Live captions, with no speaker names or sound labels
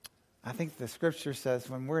I think the scripture says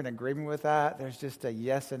when we're in agreement with that, there's just a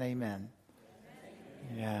yes and amen.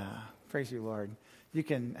 Yeah. Praise you, Lord. You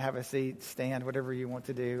can have a seat, stand, whatever you want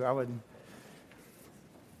to do. I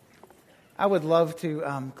would love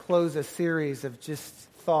to close a series of just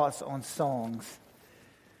thoughts on songs.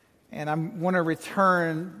 And I want to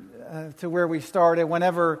return to where we started.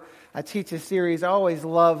 Whenever I teach a series, I always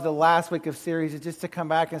love the last week of series just to come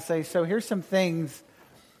back and say, so here's some things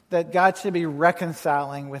that God should be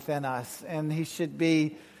reconciling within us. And He should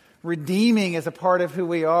be redeeming as a part of who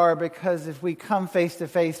we are. Because if we come face to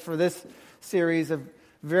face for this series of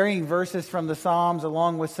varying verses from the Psalms,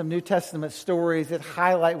 along with some New Testament stories that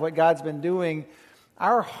highlight what God's been doing,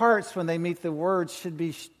 our hearts, when they meet the Word, should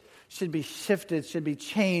be shifted, should be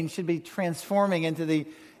changed, should be transforming into the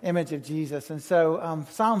image of Jesus. And so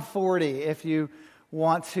Psalm 40, if you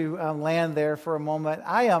want to land there for a moment.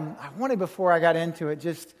 I wanted, before I got into it,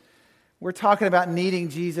 we're talking about needing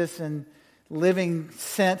Jesus and living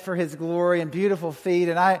sent for His glory and beautiful feet.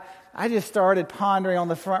 And I just started pondering on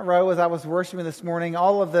the front row as I was worshiping this morning,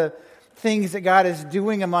 all of the things that God is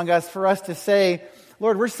doing among us for us to say,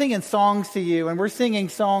 Lord, we're singing songs to you, and we're singing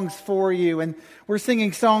songs for you, and we're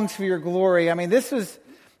singing songs for your glory. I mean, this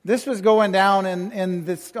was going down on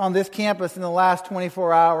this campus in the last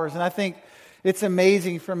 24 hours, and I think it's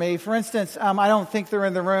amazing for me. For instance, I don't think they're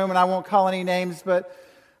in the room, and I won't call any names, but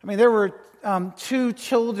I mean, there were 2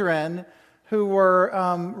 children who were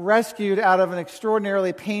rescued out of an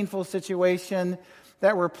extraordinarily painful situation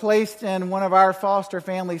that were placed in one of our foster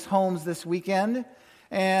families' homes this weekend.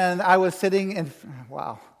 And I was sitting in,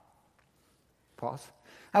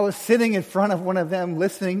 I was sitting in front of one of them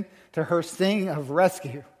listening to her sing of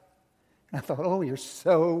rescue. And I thought, oh, you're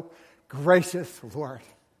so gracious, Lord.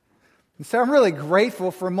 And so I'm really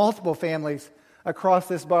grateful for multiple families across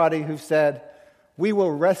this body who've said, we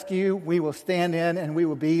will rescue, we will stand in, and we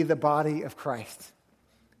will be the body of Christ.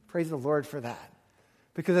 Praise the Lord for that.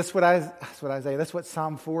 Because that's what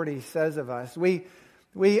Psalm 40 says of us. We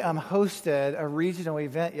hosted a regional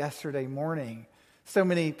event yesterday morning. So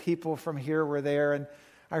many people from here were there, and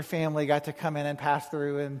our family got to come in and pass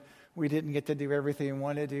through, and we didn't get to do everything we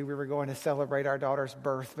wanted to do. We were going to celebrate our daughter's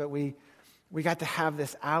birth, but we got to have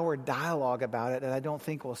this hour dialogue about it, and I don't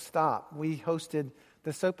think we'll stop. We hosted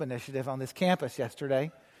the SOAP initiative on this campus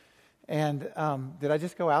yesterday. And did I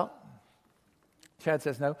just go out? Chad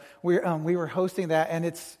says no. We were hosting that, and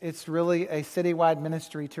it's really a citywide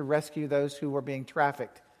ministry to rescue those who were being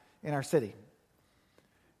trafficked in our city.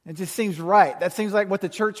 It just seems right. That seems like what the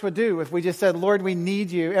church would do if we just said, Lord, we need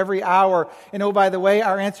you every hour. And oh, by the way,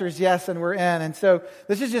 our answer is yes, and we're in. And so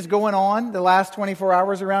this is just going on the last 24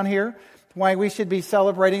 hours around here, why we should be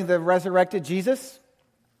celebrating the resurrected Jesus.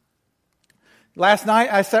 Last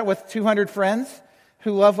night, I sat with 200 friends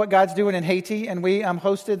who love what God's doing in Haiti, and we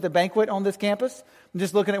hosted the banquet on this campus. I'm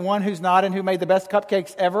just looking at one who's nodding, who made the best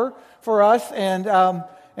cupcakes ever for us, and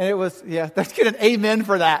it was, let's get an amen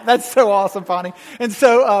for that. That's so awesome, Bonnie. And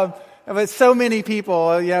so, but so many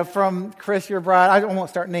people, from Chris, your bride, I won't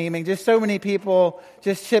start naming, just so many people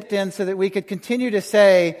just chipped in so that we could continue to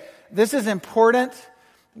say, this is important.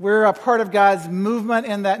 We're a part of God's movement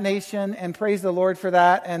in that nation, and praise the Lord for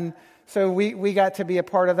that. And so we got to be a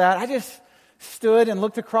part of that. I just stood and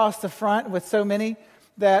looked across the front with so many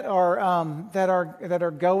that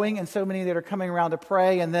are going, and so many that are coming around to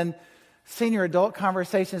pray. And then senior adult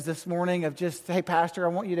conversations this morning of just, hey, Pastor, I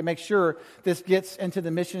want you to make sure this gets into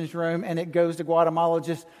the missions room and it goes to Guatemala.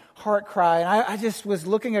 Just heart cry. And I just was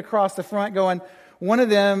looking across the front going, one of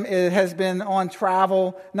them has been on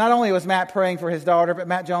travel. Not only was Matt praying for his daughter, but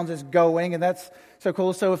Matt Jones is going, and that's so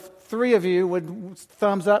cool. So if 3 of you would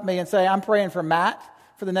thumbs up me and say, I'm praying for Matt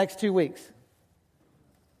for the next 2 weeks.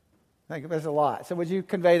 I think there's a lot. So would you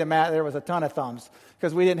convey to Matt there was a ton of thumbs,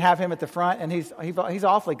 because we didn't have him at the front, and he's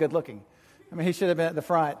awfully good looking. I mean, he should have been at the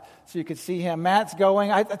front so you could see him. Matt's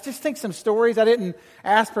going. I just think some stories. I didn't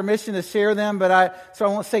ask permission to share them, so I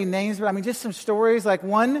won't say names, but I mean, just some stories. Like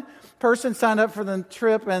one person signed up for the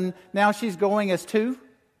trip, and now she's going as 2.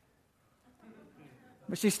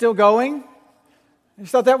 But she's still going. I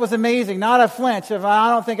just thought that was amazing. Not a flinch of, I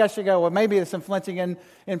don't think I should go. Well, maybe there's some flinching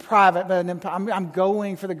in private, but I'm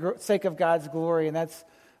going for the sake of God's glory, and that's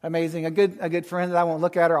amazing. A good friend that I won't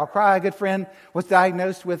look at her, I'll cry. A good friend was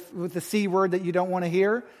diagnosed with the C word that you don't want to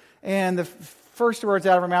hear. And the first words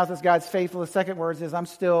out of her mouth is God's faithful. The second words is, I'm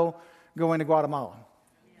still going to Guatemala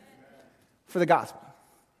for the gospel.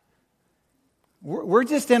 We're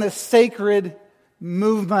just in a sacred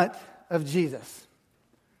movement of Jesus.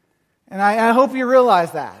 And I hope you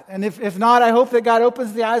realize that. And if not, I hope that God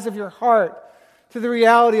opens the eyes of your heart to the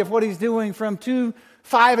reality of what He's doing from 2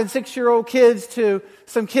 5 and 6-year-old kids to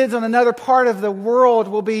some kids on another part of the world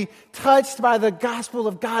will be touched by the gospel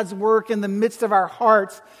of God's work in the midst of our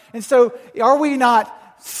hearts. And so are we not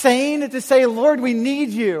sane to say, Lord, we need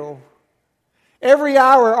you every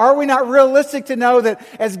hour? Are we not realistic to know that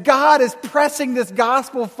as God is pressing this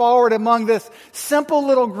gospel forward among this simple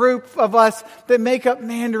little group of us that make up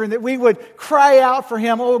Mandarin, that we would cry out for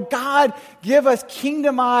him, oh God, give us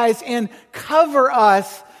kingdom eyes and cover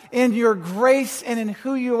us in your grace and in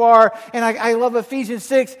who you are. And I love Ephesians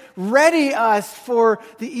 6, ready us for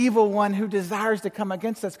the evil one who desires to come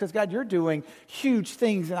against us, because God, you're doing huge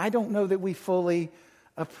things, and I don't know that we fully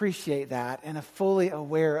appreciate that and are fully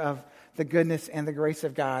aware of the goodness and the grace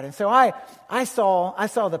of God. And so I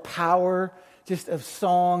saw the power just of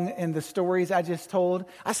song in the stories I just told.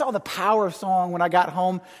 I saw the power of song when I got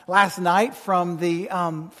home last night from the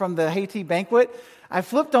Haiti banquet. I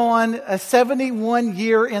flipped on a 71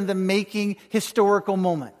 year in the making historical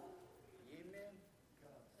moment.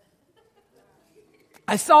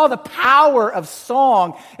 I saw the power of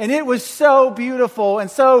song, and it was so beautiful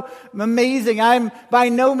and so amazing. I'm by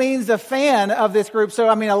no means a fan of this group.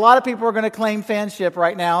 So, a lot of people are going to claim fanship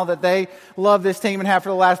right now that they love this team and have for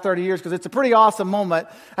the last 30 years because it's a pretty awesome moment.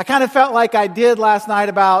 I kind of felt like I did last night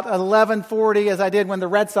about 11:40 as I did when the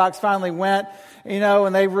Red Sox finally went,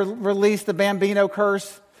 and they released the Bambino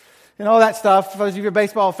curse and all that stuff, for those of you who are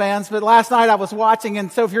baseball fans. But last night I was watching,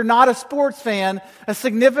 and so if you're not a sports fan, a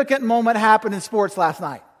significant moment happened in sports last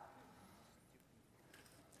night.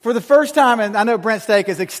 For the first time, and I know Brent Stake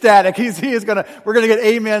is ecstatic. We're gonna get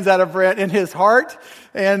amens out of Brent in his heart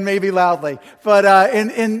and maybe loudly. But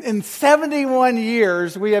in 71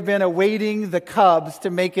 years, we have been awaiting the Cubs to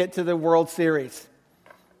make it to the World Series.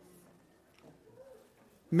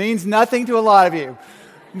 Means nothing to a lot of you.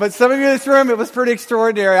 But some of you in this room, it was pretty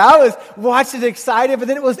extraordinary. I was watching it excited, but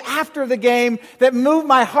then it was after the game that moved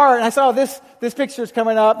my heart. And I saw this picture's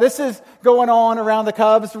coming up. This is going on around the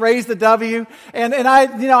Cubs, Raise the W. And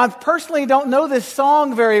I personally don't know this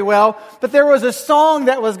song very well, but there was a song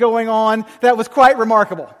that was going on that was quite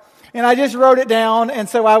remarkable. And I just wrote it down, and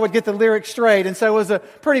so I would get the lyrics straight. And so it was a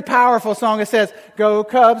pretty powerful song. It says, "Go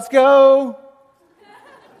Cubs, go.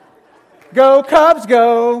 Go Cubs,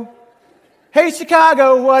 go. Hey,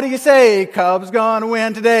 Chicago, what do you say? Cubs gonna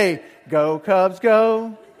win today. Go Cubs,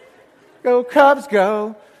 go. Go Cubs,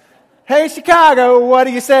 go. Hey, Chicago, what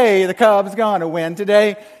do you say? The Cubs gonna win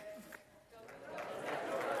today.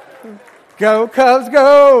 Go Cubs,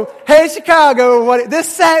 go. Hey, Chicago,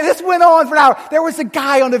 this went on for an hour. There was a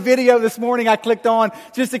guy on the video this morning I clicked on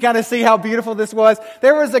just to kind of see how beautiful this was.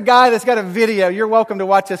 There was a guy that's got a video. You're welcome to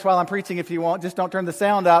watch this while I'm preaching if you want. Just don't turn the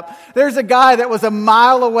sound up. There's a guy that was a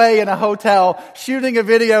mile away in a hotel shooting a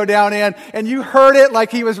video down in, and you heard it like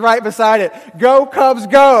he was right beside it. Go Cubs,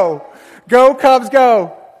 go. Go Cubs,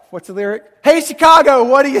 go. What's the lyric? Hey, Chicago,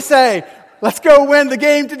 what do you say? Let's go win the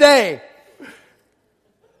game today.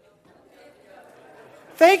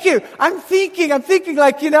 Thank you. I'm thinking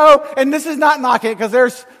like, and this is not knocking it,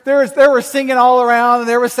 because there were singing all around, and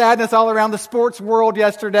there was sadness all around the sports world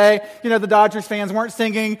yesterday. The Dodgers fans weren't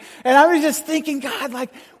singing. And I was just thinking, God,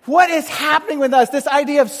 like, what is happening with us? This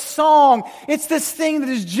idea of song, it's this thing that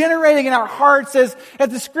is generating in our hearts as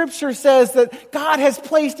the scripture says that God has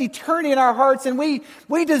placed eternity in our hearts, and we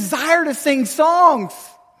desire to sing songs.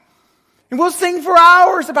 And we'll sing for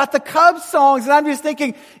hours about the Cubs songs. And I'm just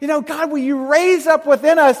thinking, God, will you raise up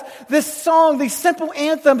within us this song, these simple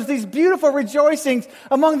anthems, these beautiful rejoicings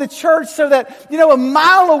among the church, so that, a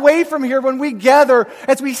mile away from here when we gather,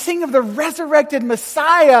 as we sing of the resurrected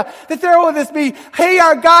Messiah, that there will this be, hey,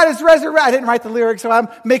 our God is resurrected. I didn't write the lyrics, so I'm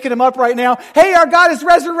making them up right now. Hey, our God is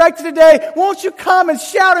resurrected today. Won't you come and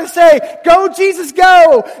shout and say, go Jesus,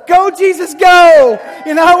 go. Go Jesus, go.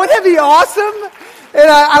 Wouldn't that be awesome?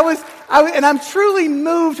 And I'm truly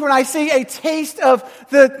moved when I see a taste of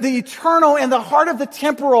the eternal and the heart of the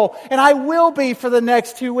temporal. And I will be for the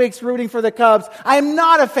next 2 weeks rooting for the Cubs. I am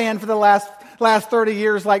not a fan for the last 30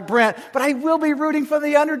 years like Brent, but I will be rooting for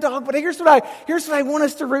the underdog. But here's what I want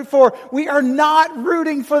us to root for. We are not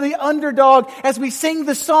rooting for the underdog as we sing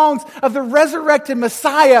the songs of the resurrected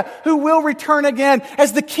Messiah who will return again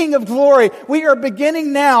as the King of glory. We are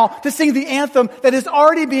beginning now to sing the anthem that is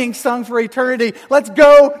already being sung for eternity. Let's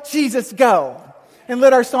go, Jesus, go. And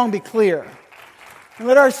let our song be clear. And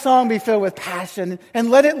let our song be filled with passion. And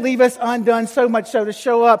let it leave us undone, so much so to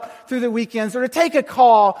show up through the weekends or to take a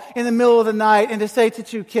call in the middle of the night and to say to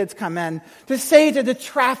two kids, come in. To say to the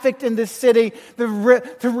trafficked in this city the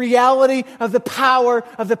reality of the power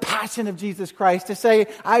of the passion of Jesus Christ. To say,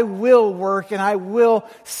 I will work and I will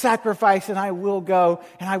sacrifice and I will go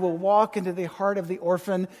and I will walk into the heart of the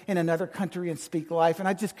orphan in another country and speak life. And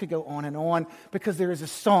I just could go on because there is a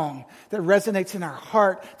song that resonates in our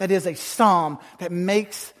heart that is a psalm that makes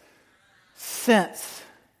sense.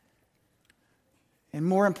 And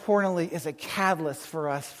more importantly, is a catalyst for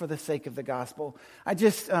us for the sake of the gospel. I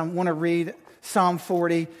just want to read Psalm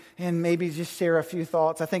 40 and maybe just share a few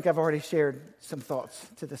thoughts. I think I've already shared some thoughts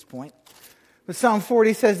to this point. But Psalm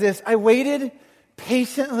 40 says this, I waited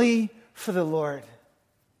patiently for the Lord.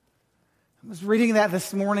 I was reading that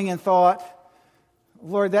this morning and thought,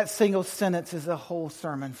 Lord, that single sentence is a whole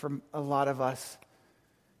sermon for a lot of us.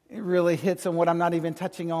 It really hits on what I'm not even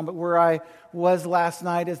touching on, but where I was last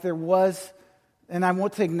night is there was, and I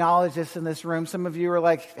want to acknowledge this in this room. Some of you are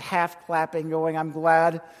like half clapping, going, I'm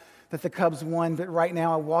glad that the Cubs won, but right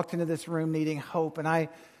now I walked into this room needing hope. And I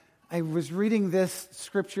was reading this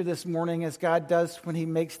scripture this morning as God does when he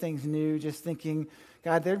makes things new, just thinking,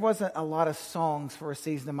 God, there wasn't a lot of songs for a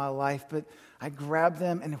season of my life, but I grabbed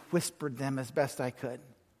them and whispered them as best I could.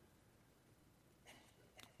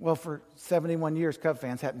 Well, for 71 years, Cub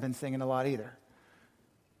fans hadn't been singing a lot either.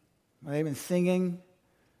 They've been singing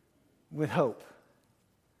with hope.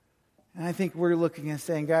 And I think we're looking and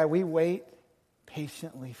saying, God, we wait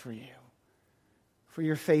patiently for you, for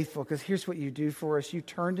you're faithful. Because here's what you do for us. You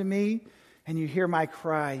turn to me and you hear my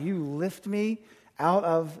cry. You lift me out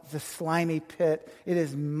of the slimy pit. It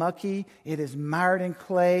is mucky. It is mired in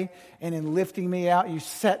clay. And in lifting me out, you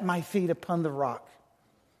set my feet upon the rock.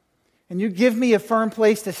 And you give me a firm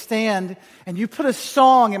place to stand, and you put a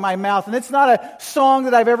song in my mouth. And it's not a song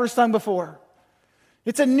that I've ever sung before.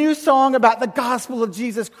 It's a new song about the gospel of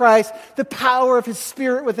Jesus Christ, the power of his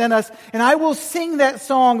Spirit within us. And I will sing that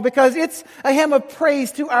song because it's a hymn of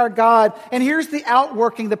praise to our God. And here's the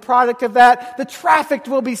outworking, the product of that. The trafficked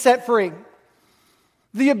will be set free.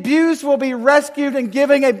 The abused will be rescued and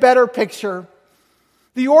given a better picture.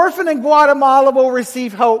 The orphan in Guatemala will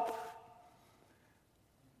receive hope.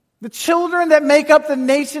 The children that make up the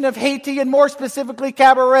nation of Haiti, and more specifically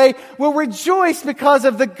Cabaret, will rejoice because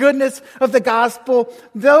of the goodness of the gospel.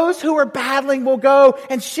 Those who are battling will go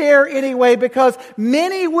and share anyway because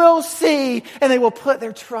many will see and they will put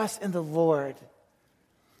their trust in the Lord.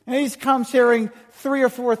 And he's come sharing 3 or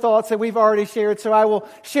 4 thoughts that we've already shared, so I will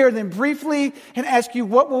share them briefly and ask you,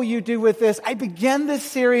 what will you do with this? I begin this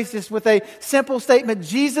series just with a simple statement.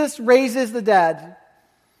 Jesus raises the dead.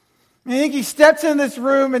 I think he steps in this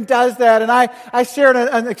room and does that. And I shared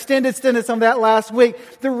an extended sentence on that last week.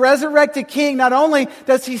 The resurrected King, not only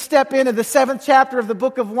does he step into the 7th chapter of the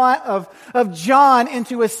book of John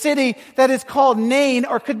into a city that is called Nain,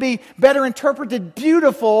 or could be better interpreted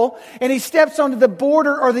beautiful. And he steps onto the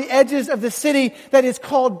border or the edges of the city that is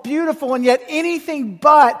called beautiful. And yet anything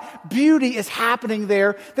but beauty is happening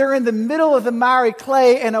there. They're in the middle of the miry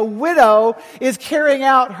clay, and a widow is carrying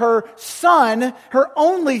out her son, her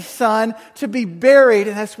only son, to be buried.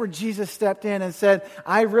 And that's where Jesus stepped in and said,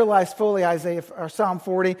 I realize fully, Psalm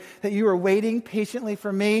 40, that you are waiting patiently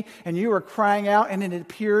for me and you are crying out, and it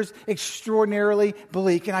appears extraordinarily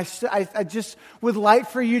bleak. And I just would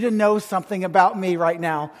like for you to know something about me right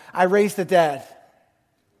now. I raise the dead.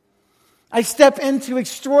 I step into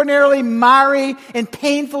extraordinarily miry and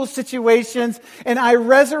painful situations, and I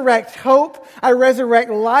resurrect hope. I resurrect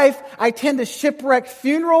life. I tend to shipwreck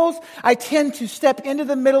funerals. I tend to step into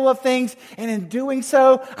the middle of things, and in doing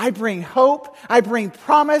so, I bring hope. I bring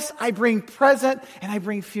promise. I bring present, and I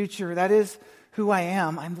bring future. That is who I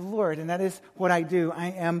am. I'm the Lord, and that is what I do.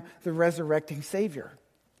 I am the resurrecting Savior.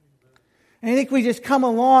 And I think we just come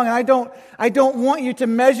along, and I don't want you to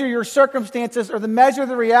measure your circumstances or to measure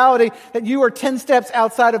the reality that you are 10 steps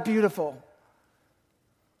outside of beautiful.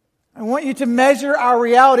 I want you to measure our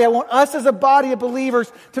reality. I want us as a body of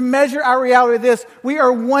believers to measure our reality of this. We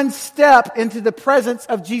are 1 step into the presence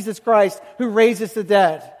of Jesus Christ who raises the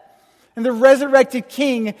dead. And the resurrected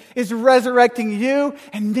King is resurrecting you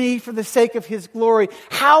and me for the sake of his glory.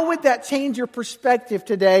 How would that change your perspective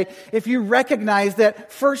today if you recognize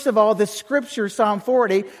that, first of all, the Scripture, Psalm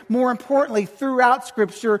 40, more importantly, throughout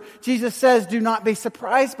Scripture, Jesus says, do not be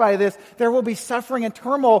surprised by this. There will be suffering and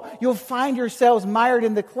turmoil. You'll find yourselves mired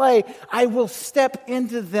in the clay. I will step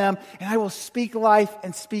into them and I will speak life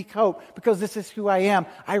and speak hope, because this is who I am.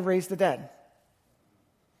 I raise the dead.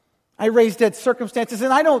 I raise dead circumstances.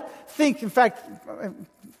 And I don't think, in fact,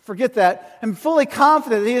 Forget that. I'm fully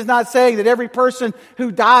confident that he is not saying that every person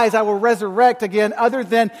who dies I will resurrect again, other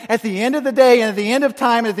than at the end of the day and at the end of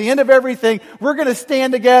time and at the end of everything, we're going to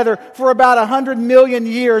stand together for about 100 million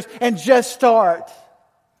years and just start.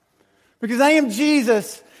 Because I am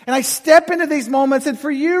Jesus, and I step into these moments, and for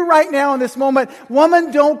you right now in this moment,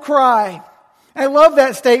 woman, don't cry. I love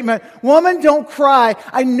that statement. Woman, don't cry.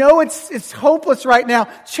 I know it's hopeless right now.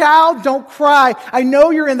 Child, don't cry. I know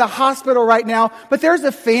you're in the hospital right now, but there's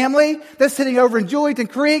a family that's sitting over in Julington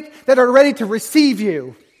Creek that are ready to receive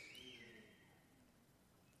you.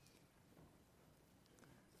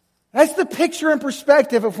 That's the picture and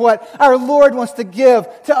perspective of what our Lord wants to give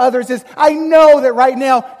to others is, I know that right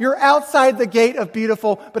now you're outside the gate of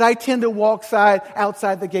beautiful, but I tend to walk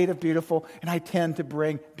outside the gate of beautiful, and I tend to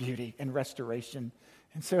bring beauty and restoration.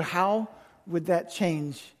 And so how would that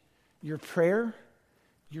change your prayer,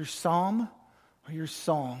 your psalm, or your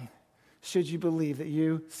song, should you believe that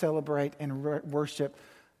you celebrate and worship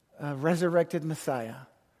a resurrected Messiah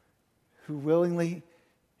who willingly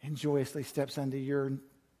and joyously steps into your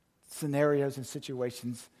scenarios and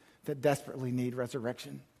situations that desperately need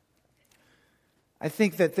resurrection? I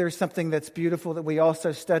think that there's something that's beautiful that we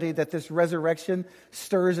also studied, that this resurrection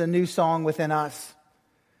stirs a new song within us.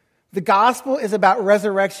 The gospel is about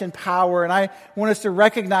resurrection power, and I want us to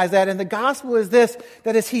recognize that. And the gospel is this,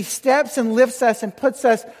 that as he steps and lifts us and puts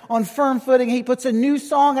us on firm footing, he puts a new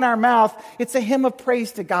song in our mouth. It's a hymn of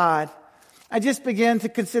praise to God. I just began to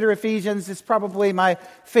consider Ephesians. It's probably my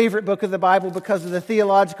favorite book of the Bible because of the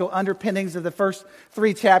theological underpinnings of the first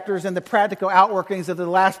 3 chapters and the practical outworkings of the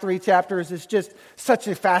last 3 chapters. It's just such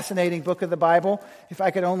a fascinating book of the Bible. If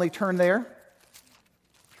I could only turn there.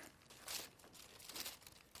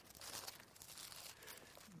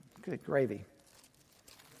 Good gravy.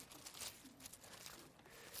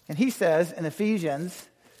 And he says in Ephesians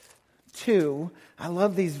 2, I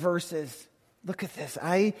love these verses. Look at this.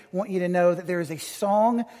 I want you to know that there is a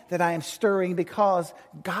song that I am stirring because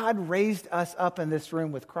God raised us up in this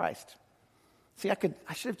room with Christ. See,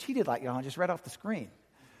 I should have cheated like y'all and just read off the screen.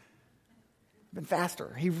 Been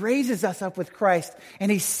faster. He raises us up with Christ, and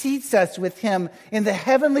he seats us with him in the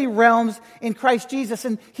heavenly realms in Christ Jesus.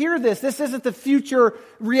 And hear this. This isn't the future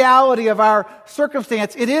reality of our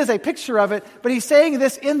circumstance. It is a picture of it, but he's saying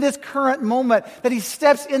this in this current moment, that he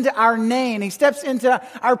steps into our name. He steps into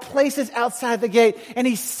our places outside the gate, and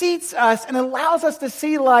he seats us and allows us to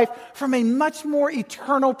see life from a much more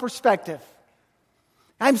eternal perspective.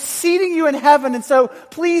 I'm seating you in heaven, and so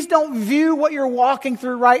please don't view what you're walking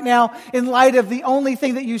through right now in light of the only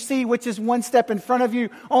thing that you see, which is one step in front of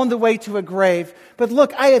you on the way to a grave. But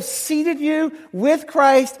look, I have seated you with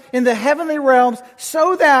Christ in the heavenly realms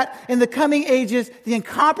so that in the coming ages, the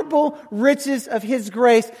incomparable riches of his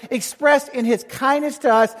grace expressed in his kindness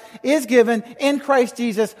to us is given in Christ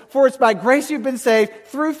Jesus. For it's by grace you've been saved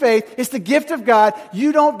through faith. It's the gift of God.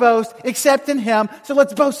 You don't boast except in him. So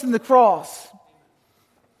let's boast in the cross.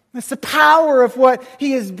 It's the power of what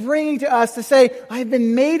he is bringing to us to say, I have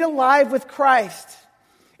been made alive with Christ.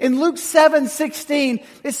 In Luke 7:16,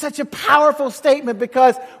 it's such a powerful statement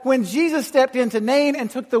because when Jesus stepped into Nain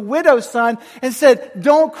and took the widow's son and said,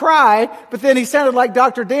 don't cry, but then he sounded like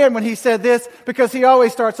Dr. Dan when he said this because he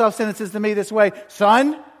always starts off sentences to me this way,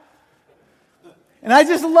 son. And I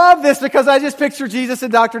just love this because I just picture Jesus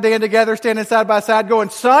and Dr. Dan together standing side by side going,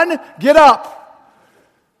 son, get up.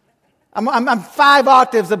 I'm 5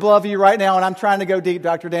 octaves above you right now, and I'm trying to go deep,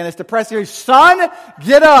 Dr. Dan. It's depressing. Son,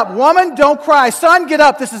 get up. Woman, don't cry. Son, get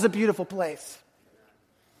up. This is a beautiful place.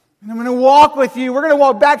 And I'm going to walk with you. We're going to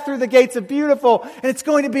walk back through the gates of beautiful, and it's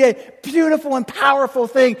going to be a beautiful and powerful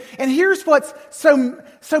thing. And here's what's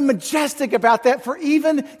so majestic about that for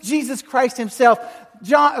even Jesus Christ himself.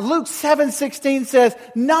 Luke 7:16 says,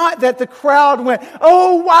 not that the crowd went,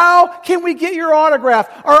 oh, wow, can we get your autograph?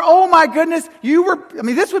 Or, oh, my goodness,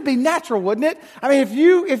 this would be natural, wouldn't it? I mean,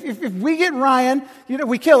 if we get Ryan,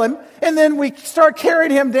 we kill him, and then we start carrying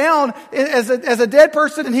him down as a dead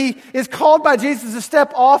person, and he is called by Jesus to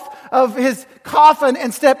step off of his coffin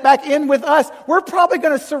and step back in with us, we're probably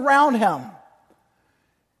going to surround him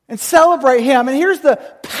and celebrate him. And here's the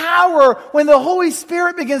power when the Holy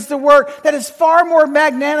Spirit begins to work that is far more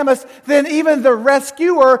magnanimous than even the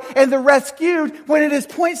rescuer and the rescued when it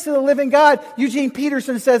points to the living God. Eugene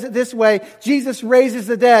Peterson says it this way, Jesus raises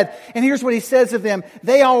the dead. And here's what he says of them.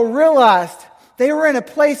 They all realized they were in a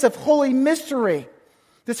place of holy mystery.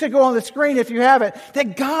 This could go on the screen if you have it.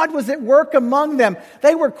 That God was at work among them.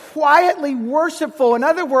 They were quietly worshipful. In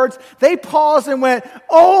other words, they paused and went,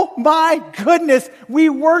 oh my goodness, we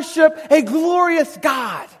worship a glorious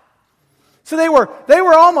God. So they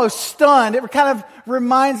were almost stunned. It kind of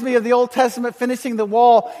reminds me of the Old Testament finishing the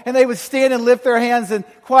wall, and they would stand and lift their hands in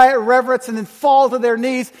quiet reverence and then fall to their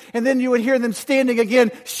knees, and then you would hear them standing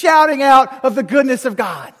again, shouting out of the goodness of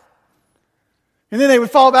God. And then they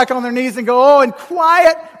would fall back on their knees and go, oh, in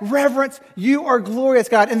quiet reverence, you are glorious,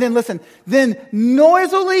 God. And then listen, then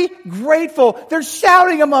noisily grateful, they're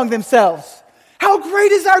shouting among themselves. How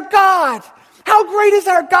great is our God? How great is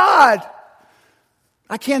our God?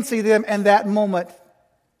 I can see them in that moment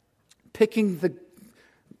picking the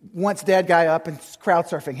once dead guy up and crowd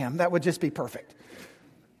surfing him. That would just be perfect.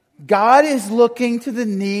 God is looking to the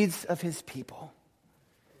needs of his people.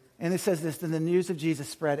 And it says this, then the news of Jesus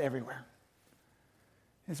spread everywhere.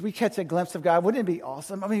 As we catch a glimpse of God, wouldn't it be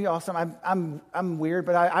awesome? I mean, it'd be awesome. I'm weird,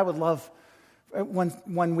 but I would love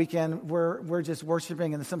one weekend we're just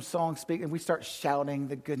worshiping and some songs speak and we start shouting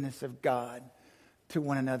the goodness of God to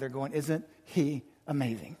one another, going, isn't he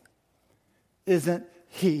amazing? Isn't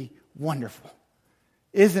he wonderful?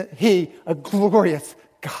 Isn't he a glorious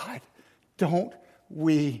God? Don't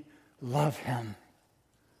we love him?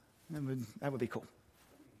 That would be cool.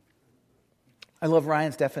 I love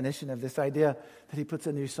Ryan's definition of this idea that he puts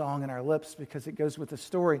a new song in our lips because it goes with the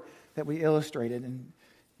story that we illustrated, and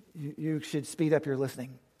you should speed up your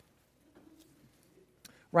listening.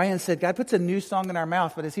 Ryan said, God puts a new song in our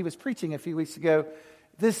mouth, but as he was preaching a few weeks ago,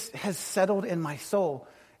 this has settled in my soul.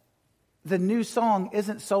 The new song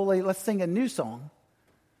isn't solely, let's sing a new song.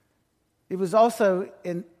 It was also,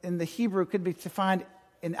 in the Hebrew, could be defined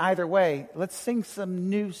in either way. Let's sing some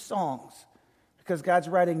new songs because God's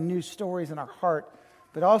writing new stories in our heart.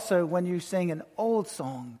 But also, when you sing an old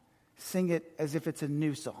song, sing it as if it's a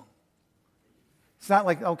new song. It's not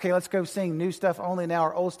like, okay, let's go sing new stuff only now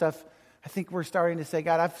or old stuff. I think we're starting to say,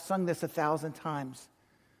 God, I've sung this 1,000 times.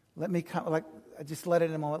 Let me come, like, I just let it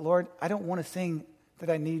in a moment. Lord, I don't want to sing that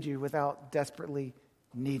I need you without desperately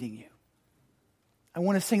needing you. I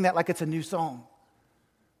want to sing that like it's a new song.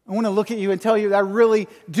 I want to look at you and tell you that I really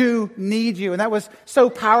do need you. And that was so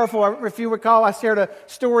powerful. If you recall, I shared a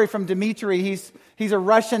story from Dimitri. He's a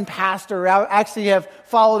Russian pastor. I actually have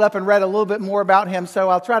followed up and read a little bit more about him. So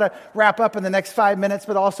I'll try to wrap up in the next 5 minutes,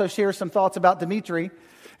 but also share some thoughts about Dimitri.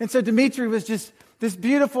 And so Dimitri was just this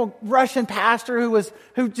beautiful Russian pastor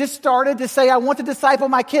who just started to say, I want to disciple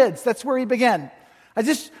my kids. That's where he began. I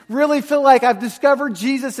just really feel like I've discovered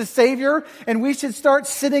Jesus as Savior, and we should start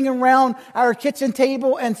sitting around our kitchen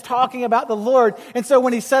table and talking about the Lord. And so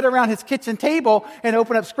when he sat around his kitchen table and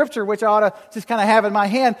opened up Scripture, which I ought to just kind of have in my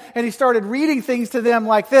hand, and he started reading things to them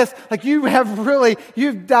like this, like you've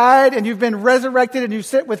died and you've been resurrected and you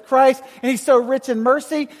sit with Christ, and he's so rich in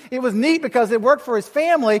mercy. It was neat because it worked for his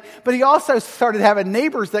family, but he also started having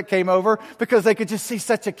neighbors that came over because they could just see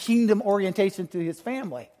such a kingdom orientation to his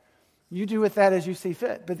family. You do with that as you see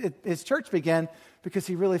fit. But his church began because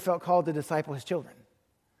he really felt called to disciple his children.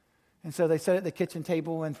 And so they sat at the kitchen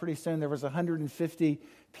table, and pretty soon there was 150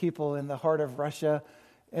 people in the heart of Russia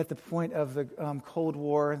at the point of the Cold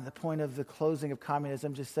War and the point of the closing of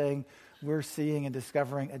communism, just saying, we're seeing and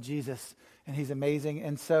discovering a Jesus, and he's amazing.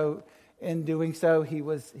 And so in doing so, he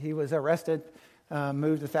was arrested,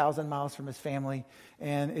 moved 1,000 miles from his family,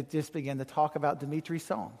 and it just began to talk about Dimitri's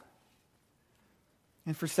song.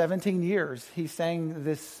 And for 17 years, he sang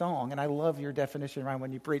this song. And I love your definition, Ryan,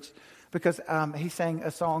 when you preach, because he sang a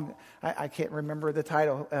song. I can't remember the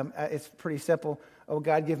title. It's pretty simple. Oh,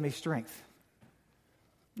 God, give me strength.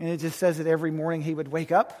 And it just says that every morning he would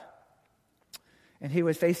wake up and he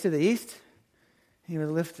would face to the east. He would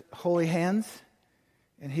lift holy hands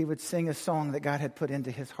and he would sing a song that God had put into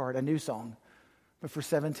his heart, a new song. But for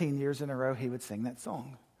 17 years in a row, he would sing that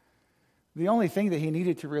song. The only thing that he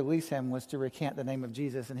needed to release him was to recant the name of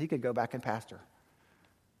Jesus, and he could go back and pastor.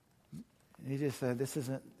 He just said,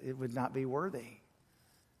 it would not be worthy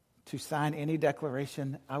to sign any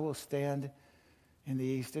declaration, I will stand in the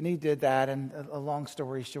east. And he did that, and a long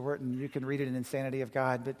story short, and you can read it in Insanity of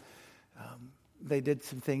God, but they did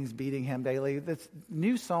some things beating him daily.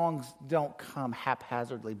 New songs don't come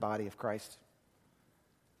haphazardly, body of Christ.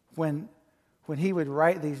 When he would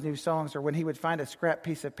write these new songs, or when he would find a scrap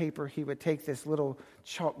piece of paper, he would take this little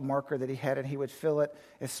chalk marker that he had and he would fill it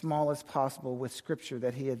as small as possible with Scripture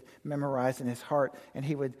that he had memorized in his heart, and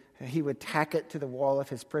he would tack it to the wall of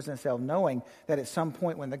his prison cell, knowing that at some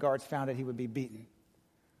point when the guards found it, he would be beaten.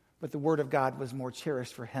 But the Word of God was more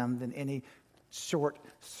cherished for him than any short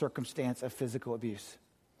circumstance of physical abuse.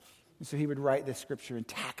 And so he would write this scripture and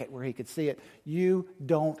tack it where he could see it. You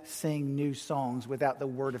don't sing new songs without the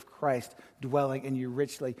word of Christ dwelling in you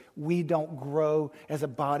richly. We don't grow as a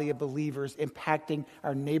body of believers impacting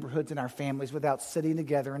our neighborhoods and our families without sitting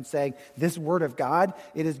together and saying, this word of God,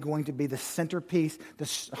 it is going to be the centerpiece,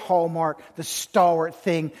 the hallmark, the stalwart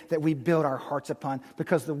thing that we build our hearts upon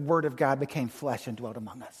because the word of God became flesh and dwelt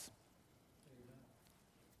among us.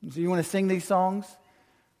 So you want to sing these songs?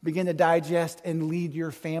 Begin to digest and lead your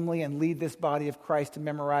family and lead this body of Christ to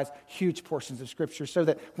memorize huge portions of Scripture so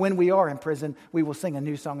that when we are in prison, we will sing a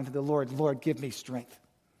new song unto the Lord. Lord, give me strength.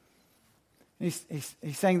 He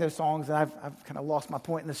sang those songs, and I've kind of lost my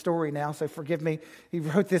point in the story now, so forgive me. He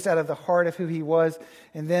wrote this out of the heart of who he was,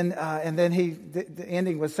 and then the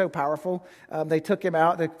ending was so powerful. They took him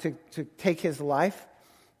out to take his life.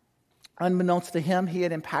 Unbeknownst to him, he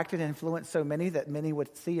had impacted and influenced so many that many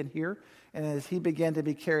would see and hear. And as he began to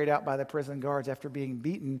be carried out by the prison guards after being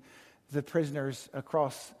beaten, the prisoners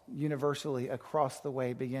universally across the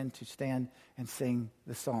way began to stand and sing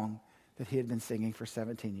the song that he had been singing for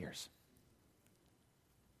 17 years.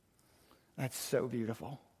 That's so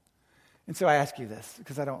beautiful. And so I ask you this,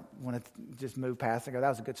 because I don't want to just move past and go, that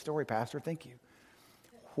was a good story, Pastor, thank you.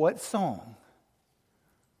 What song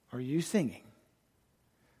are you singing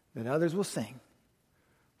that others will sing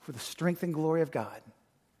for the strength and glory of God?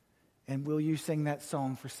 And will you sing that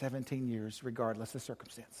song for 17 years, regardless of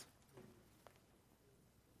circumstance?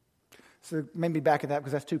 So maybe back at that,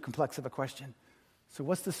 because that's too complex of a question. So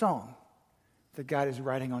what's the song that God is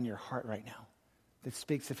writing on your heart right now that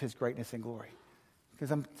speaks of his greatness and glory?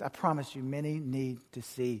 Because I promise you, many need to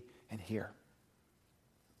see and hear.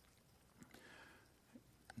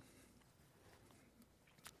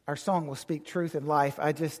 Our song will speak truth and life.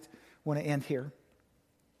 I just want to end here.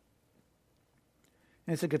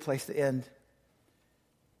 And it's a good place to end.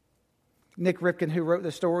 Nick Ripken, who wrote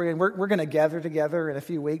the story, and we're going to gather together in a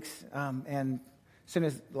few weeks, and as soon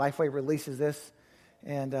as Lifeway releases this,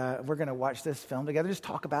 and we're going to watch this film together, just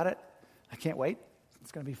talk about it. I can't wait.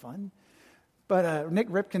 It's going to be fun. But Nick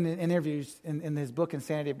Ripken in interviews in his book,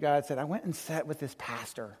 Insanity of God, said, I went and sat with this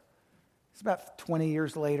pastor. It's about 20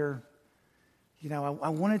 years later. You know, I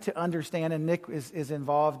wanted to understand, and Nick is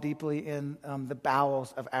involved deeply in the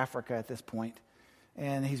bowels of Africa at this point.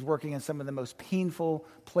 And he's working in some of the most painful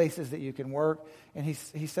places that you can work. And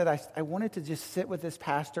he said, I wanted to just sit with this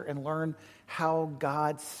pastor and learn how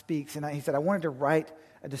God speaks. And he said, I wanted to write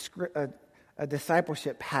a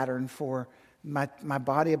discipleship pattern for my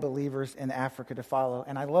body of believers in Africa to follow.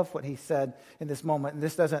 And I love what he said in this moment. And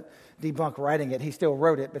this doesn't debunk writing it. He still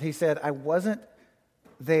wrote it. But he said, I wasn't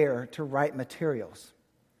there to write materials.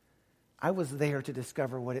 I was there to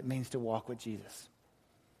discover what it means to walk with Jesus.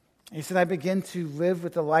 He said, I began to live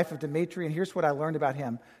with the life of Dimitri, and here's what I learned about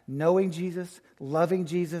him. Knowing Jesus, loving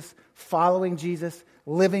Jesus, following Jesus,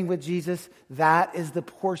 living with Jesus, that is the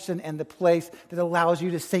portion and the place that allows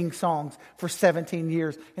you to sing songs for 17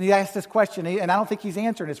 years. And he asked this question, and I don't think he's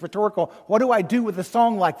answering it. It's rhetorical. What do I do with a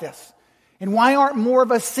song like this? And why aren't more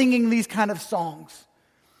of us singing these kind of songs?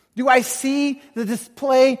 Do I see the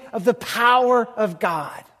display of the power of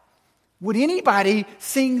God? Would anybody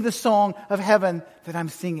sing the song of heaven that I'm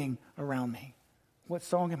singing around me? What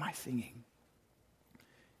song am I singing?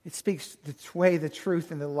 It speaks the way, the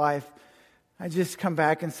truth, and the life. I just come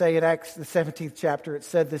back and say in Acts, the 17th chapter, it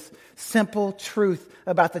said this simple truth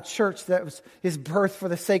about the church that was his birth for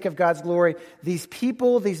the sake of God's glory. These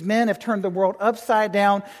people, these men have turned the world upside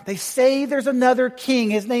down. They say there's another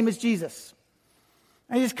king. His name is Jesus.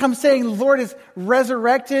 And he just comes saying, the Lord is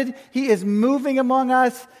resurrected. He is moving among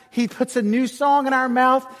us. He puts a new song in our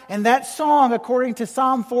mouth. And that song, according to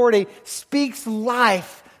Psalm 40, speaks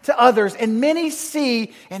life to others. And many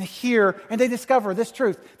see and hear, and they discover this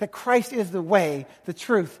truth, that Christ is the way, the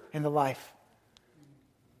truth, and the life.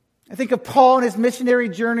 I think of Paul and his missionary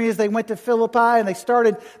journey as they went to Philippi and they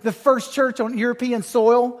started the first church on European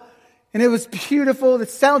soil. And it was beautiful. It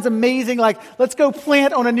sounds amazing. Like, let's go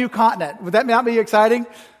plant on a new continent. Would that not be exciting?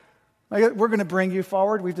 Like, we're going to bring you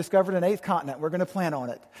forward. We've discovered an 8th continent. We're going to plant on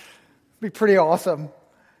it. It'd be pretty awesome.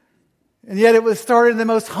 And yet it was started in the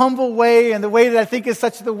most humble way, and the way that I think is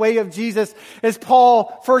such the way of Jesus, is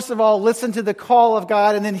Paul, first of all, listened to the call of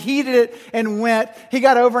God and then heeded it and went. He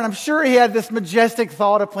got over, and I'm sure he had this majestic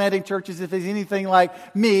thought of planting churches if he's anything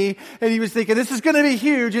like me. And he was thinking, this is going to be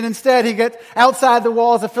huge. And instead he gets outside the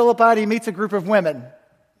walls of Philippi and he meets a group of women,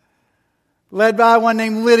 led by one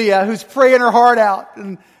named Lydia, who's praying her heart out.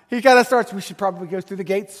 And he kind of starts, we should probably go through the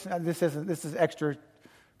gates. This is extra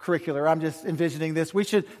curricular. I'm just envisioning this.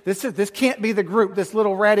 This can't be the group, this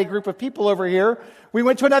little ratty group of people over here. We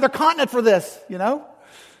went to another continent for this, you know?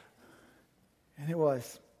 And it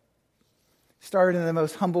was. Started in the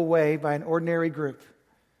most humble way by an ordinary group.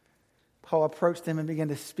 Paul approached them and began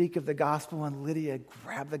to speak of the gospel, and Lydia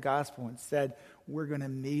grabbed the gospel and said, "We're going to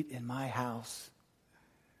meet in my house,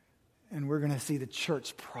 and we're going to see the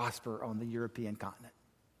church prosper on the European continent."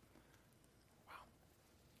 Wow.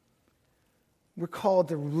 We're called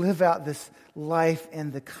to live out this life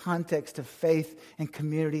in the context of faith and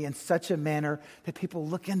community in such a manner that people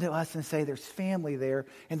look into us and say there's family there,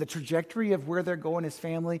 and the trajectory of where they're going as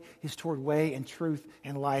family is toward way and truth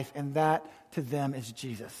and life, and that to them is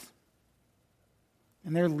Jesus.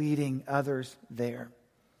 And they're leading others there.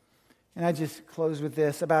 And I just close with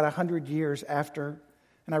this. About 100 years after,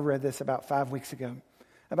 and I read this about 5 weeks ago,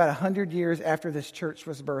 about 100 years after this church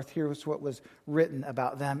was birthed, here was what was written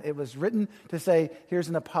about them. It was written to say, here's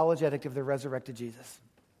an apologetic of the resurrected Jesus.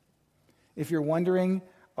 If you're wondering,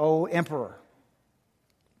 oh, emperor,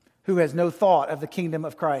 who has no thought of the kingdom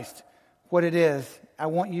of Christ, what it is, I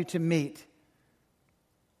want you to meet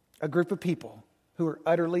a group of people who are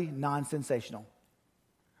utterly non-sensational.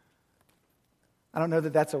 I don't know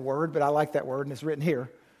that that's a word, but I like that word, and it's written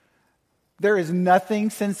here. There is nothing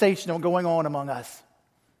sensational going on among us.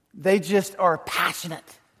 They just are passionate.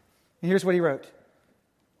 And here's what he wrote.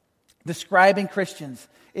 Describing Christians.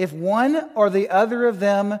 If one or the other of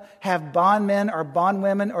them have bondmen or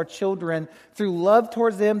bondwomen or children, through love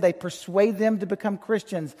towards them, they persuade them to become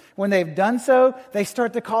Christians. When they've done so, they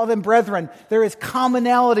start to call them brethren. There is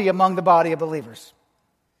commonality among the body of believers.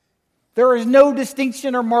 There is no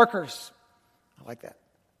distinction or markers. I like that.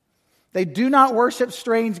 They do not worship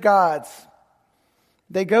strange gods.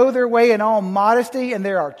 They go their way in all modesty, and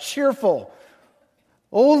they are cheerful.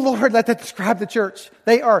 Oh Lord, let that describe the church.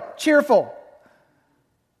 They are cheerful.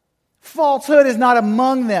 Falsehood is not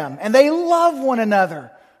among them, and they love one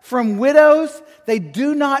another. From widows, they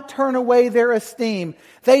do not turn away their esteem.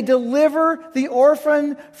 They deliver the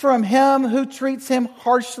orphan from him who treats him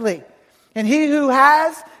harshly. And he who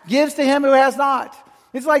has, gives to him who has not.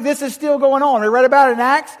 It's like this is still going on. We read about it in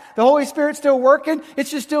Acts. The Holy Spirit's still working. It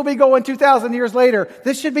should still be going 2,000 years later.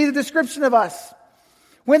 This should be the description of us.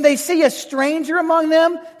 When they see a stranger among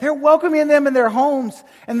them, they're welcoming them in their homes,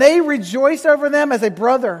 and they rejoice over them as a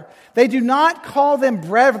brother. They do not call them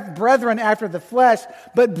brethren after the flesh,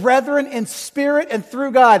 but brethren in spirit and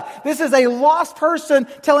through God. This is a lost person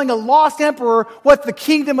telling a lost emperor what the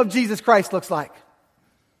kingdom of Jesus Christ looks like.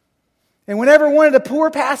 And whenever one of the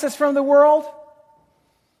poor passes from the world,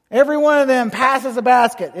 every one of them passes a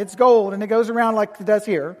basket. It's gold, and it goes around like it does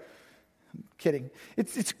here. I'm kidding.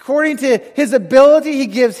 It's according to his ability. He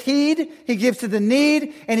gives heed. He gives to the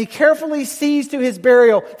need, and he carefully sees to his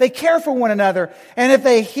burial. They care for one another. And if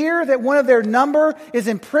they hear that one of their number is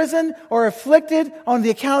in prison or afflicted on the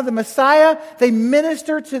account of the Messiah, they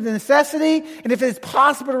minister to the necessity. And if it is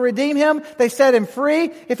possible to redeem him, they set him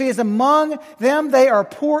free. If he is among them, they are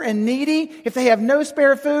poor and needy. If they have no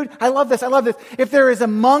spare food, I love this. If there is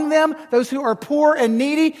among them those who are poor and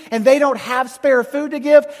needy and they don't have spare food to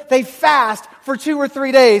give, they fast for 2 or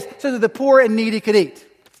 3 days so that the poor and needy could eat.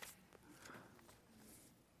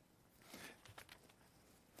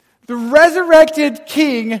 The resurrected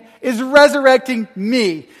King is resurrecting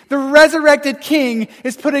me. The resurrected King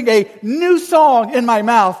is putting a new song in my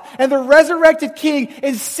mouth. And the resurrected King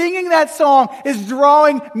is singing that song, is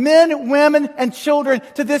drawing men, women, and children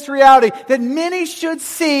to this reality that many should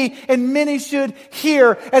see and many should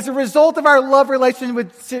hear as a result of our love relationship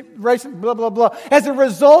with As a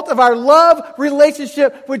result of our love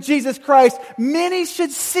relationship with Jesus Christ, many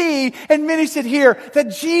should see and many should hear that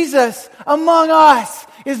Jesus among us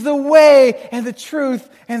is the way and the truth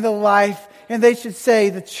and the life. And they should say,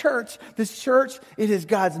 this church, it is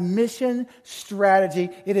God's mission strategy.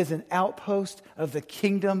 It is an outpost of the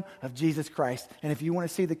kingdom of Jesus Christ. And if you want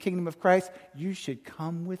to see the kingdom of Christ, you should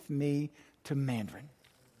come with me to Mandarin.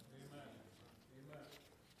 Amen.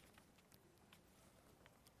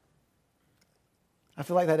 I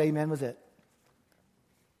feel like that amen was it.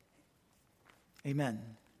 Amen.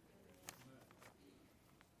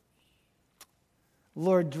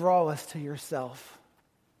 Lord, draw us to yourself.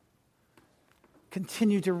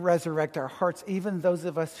 Continue to resurrect our hearts, even those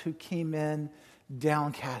of us who came in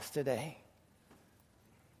downcast today.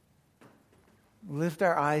 Lift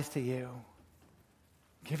our eyes to you.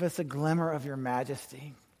 Give us a glimmer of your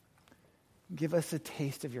majesty. Give us a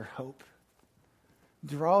taste of your hope.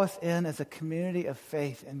 Draw us in as a community of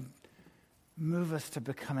faith and move us to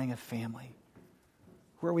becoming a family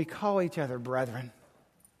where we call each other brethren,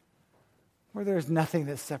 where there's nothing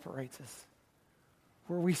that separates us,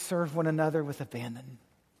 where we serve one another with abandon.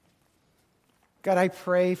 God, I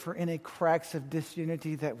pray for any cracks of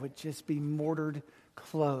disunity that would just be mortared,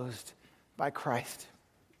 closed by Christ.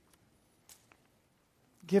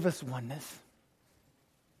 Give us oneness.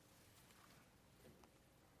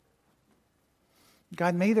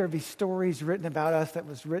 God, may there be stories written about us that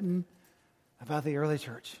was written about the early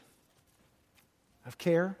church of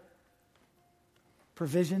care,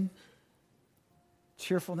 provision,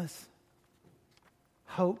 cheerfulness,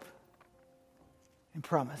 hope, and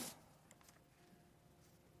promise.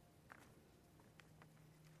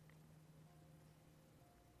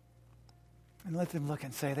 And let them look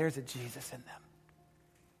and say, there's a Jesus in them.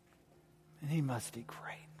 And he must be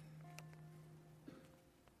great.